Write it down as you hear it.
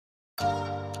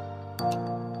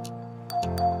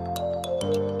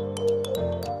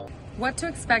What to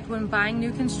expect when buying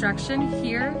new construction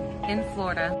here in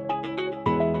Florida.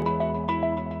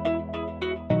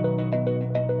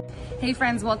 Hey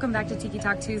friends, welcome back to Tiki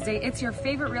Talk Tuesday. It's your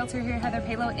favorite realtor here, Heather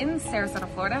Palo in Sarasota,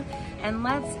 Florida, and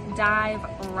let's dive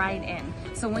right in.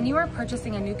 So when you are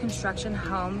purchasing a new construction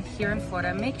home here in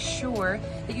Florida, make sure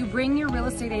that you bring your real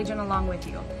estate agent along with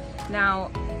you.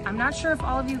 Now, I'm not sure if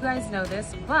all of you guys know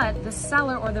this, but the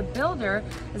seller or the builder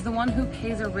is the one who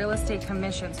pays a real estate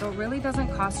commission. So it really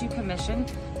doesn't cost you commission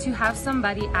to have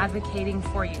somebody advocating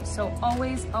for you. So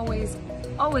always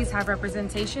have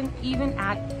representation, even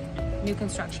at new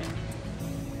construction.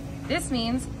 This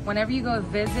means whenever you go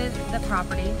visit the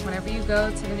property, whenever you go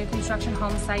to the new construction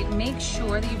home site, make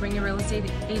sure that you bring your real estate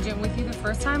agent with you the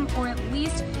first time, or at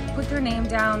least put their name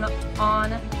down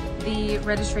on the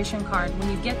registration card.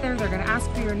 When you get there, they're going to ask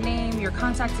for your name, your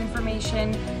contact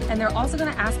information, and they're also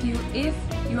going to ask you if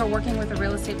you are working with a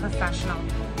real estate professional.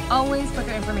 Always put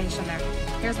their information there.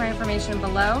 Here's my information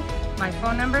below, my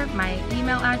phone number, my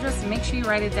email address, and make sure you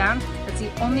write it down. That's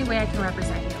the only way I can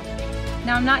represent you.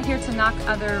 Now, I'm not here to knock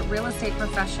other real estate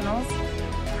professionals.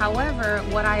 However,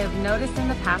 what I have noticed in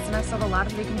the past, and I've sold a lot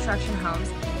of new construction homes,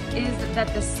 is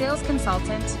that the sales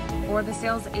consultant or the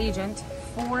sales agent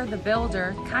for the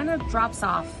builder kind of drops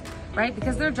off, right?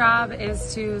 Because their job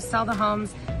is to sell the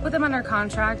homes, put them under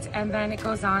contract, and then it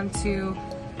goes on to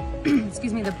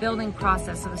the building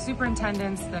process. So the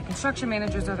superintendents, the construction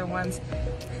managers are the ones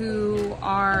who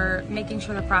are making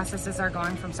sure the processes are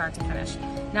going from start to finish.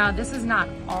 Now, this is not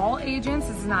all agents,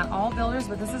 this is not all builders,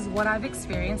 but this is what I've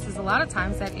experienced, is a lot of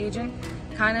times that agent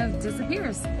kind of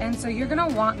disappears. And so you're gonna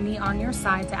want me on your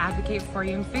side to advocate for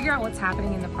you and figure out what's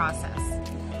happening in the process.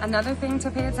 Another thing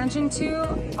to pay attention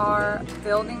to are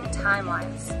building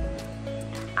timelines.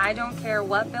 I don't care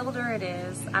what builder it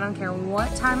is, I don't care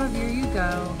what time of year you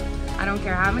go, I don't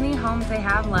care how many homes they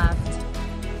have left,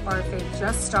 or if they've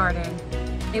just started,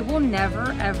 it will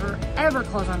never, ever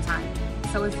close on time.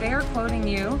 So if they are quoting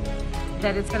you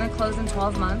that it's gonna close in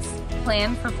 12 months,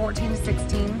 plan for 14 to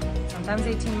 16, sometimes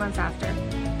 18 months after.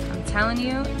 I'm telling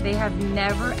you, they have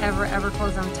never, ever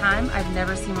closed on time. I've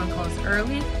never seen one close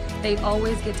early. They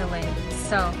always get delayed.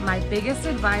 So my biggest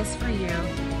advice for you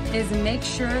is make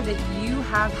sure that you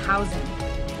have housing.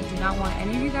 I do not want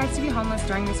any of you guys to be homeless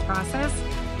during this process.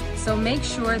 So make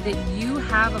sure that you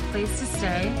have a place to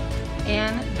stay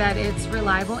and that it's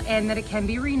reliable and that it can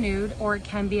be renewed or it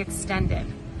can be extended,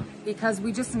 because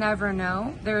we just never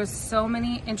know. There's so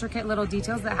many intricate little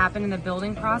details that happen in the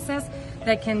building process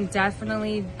that can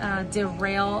definitely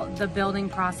derail the building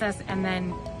process, and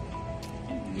then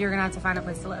you're gonna have to find a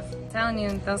place to live. I'm telling you,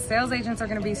 those sales agents are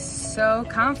gonna be so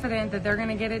confident that they're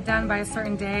gonna get it done by a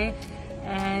certain day,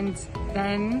 and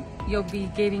then you'll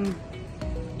be getting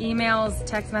emails,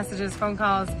 text messages, phone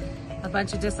calls, a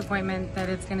bunch of disappointment that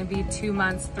it's gonna be 2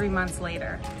 months, 3 months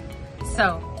later.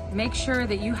 So make sure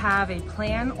that you have a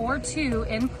plan or two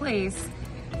in place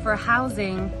for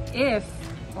housing if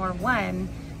or when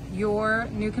your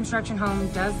new construction home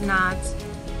does not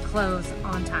close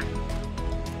on time.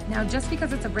 Now, just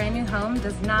because it's a brand new home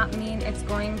does not mean it's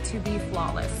going to be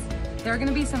flawless. There are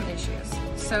gonna be some issues.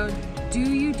 So do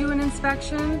you do an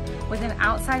inspection with an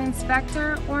outside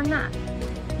inspector or not?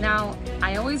 Now,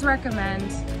 I always recommend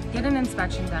get an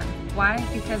inspection done. Why?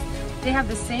 Because they have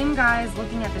the same guys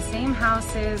looking at the same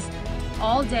houses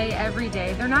all day, every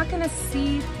day. They're not gonna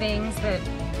see things that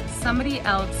somebody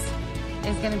else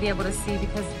is gonna be able to see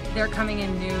because they're coming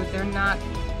in new. They're not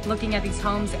looking at these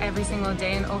homes every single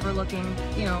day and overlooking,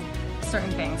 certain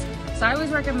things. So I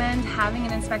always recommend having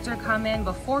an inspector come in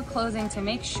before closing to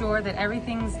make sure that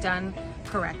everything's done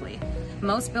correctly.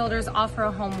 Most builders offer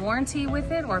a home warranty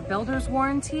with it, or builder's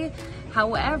warranty.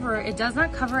 However, it does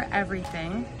not cover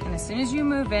everything. And as soon as you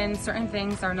move in, certain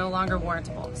things are no longer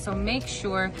warrantable. So make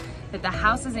sure that the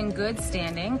house is in good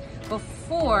standing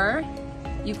before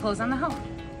you close on the home.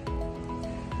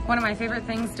 One of my favorite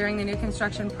things during the new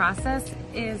construction process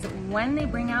is when they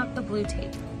bring out the blue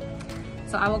tape.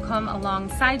 So I will come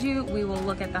alongside you, we will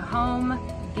look at the home,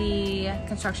 the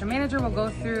construction manager will go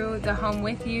through the home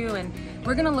with you, and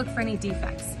we're gonna look for any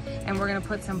defects. And we're gonna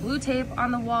put some blue tape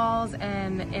on the walls,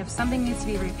 and if something needs to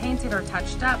be repainted or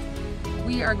touched up,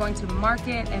 we are going to mark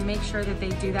it and make sure that they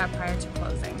do that prior to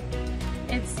closing.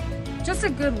 It's just a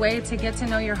good way to get to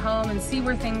know your home and see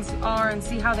where things are and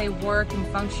see how they work and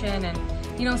function. And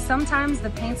sometimes the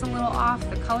paint's a little off,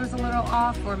 the color's a little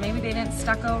off, or maybe they didn't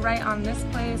stucco right on this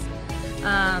place.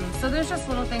 So there's just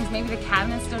little things, maybe the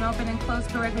cabinets don't open and close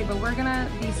correctly, but we're gonna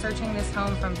be searching this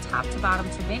home from top to bottom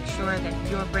to make sure that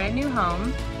your brand new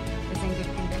home is in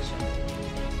good condition.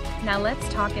 Now let's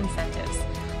talk incentives.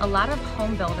 a lot of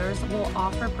home builders will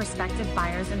offer prospective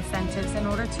buyers incentives in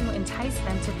order to entice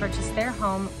them to purchase their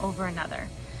home over another.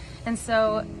 And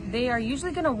so they are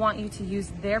usually going to want you to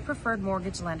use their preferred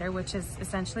mortgage lender, which is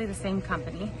essentially the same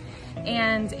company.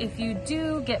 And if you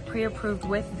do get pre-approved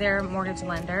with their mortgage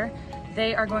lender,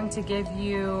 they are going to give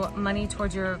you money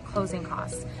towards your closing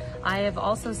costs. I have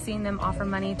also seen them offer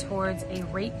money towards a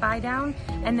rate buy down,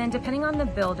 and then depending on the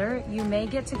builder, you may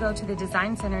get to go to the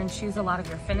design center and choose a lot of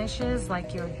your finishes,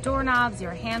 like your doorknobs,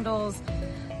 your handles,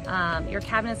 your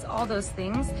cabinets, all those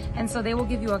things. And so they will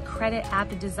give you a credit at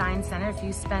the design center. If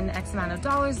you spend X amount of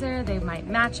dollars there, they might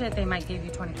match it, they might give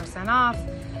you 20% off.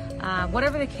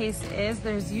 Whatever the case is,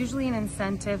 there's usually an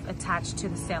incentive attached to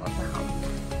the sale of the home.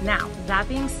 Now, that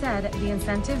being said, the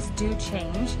incentives do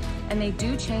change, and they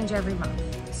do change every month.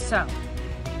 So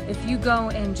if you go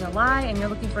in July and you're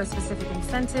looking for a specific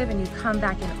incentive, and you come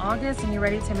back in August and you're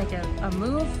ready to make a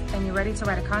move and you're ready to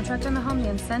write a contract on the home, the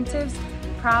incentives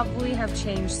probably have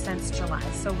changed since July.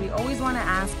 So we always want to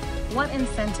ask, what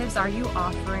incentives are you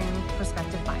offering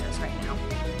prospective buyers right now?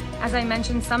 As I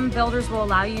mentioned, some builders will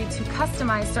allow you to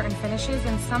customize certain finishes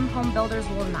and some home builders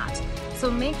will not. So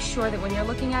make sure that when you're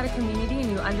looking at a community and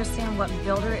you understand what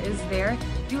builder is there,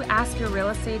 you ask your real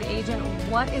estate agent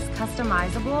what is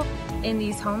customizable in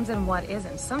these homes and what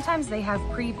isn't. Sometimes they have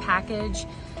pre-packaged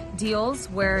deals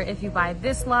where if you buy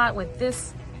this lot with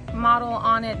this model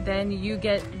on it, then you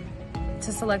get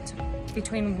to select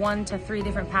between 1 to 3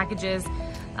 different packages,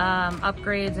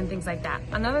 upgrades and things like that.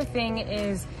 Another thing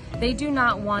is they do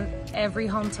not want every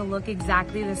home to look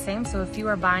exactly the same. So if you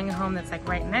are buying a home that's like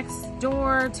right next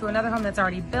door to another home that's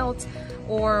already built,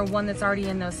 or one that's already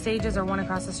in those stages, or one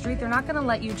across the street, they're not going to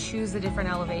let you choose the different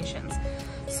elevations.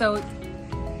 So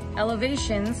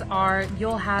elevations are,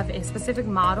 you'll have a specific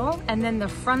model and then the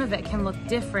front of it can look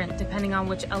different depending on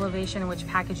which elevation and which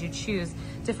package you choose.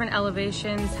 Different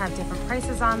elevations have different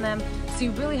prices on them, so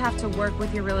you really have to work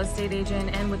with your real estate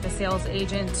agent and with the sales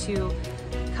agent to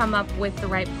come up with the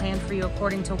right plan for you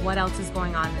according to what else is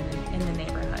going on in the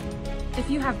neighborhood. If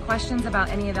you have questions about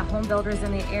any of the home builders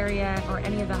in the area or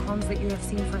any of the homes that you have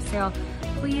seen for sale,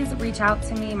 please reach out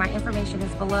to me. My information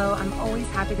is below. I'm always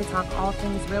happy to talk all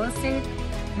things real estate.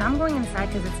 And I'm going inside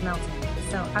because it's melting.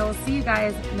 So I will see you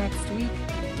guys next week.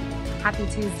 Happy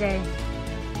Tuesday.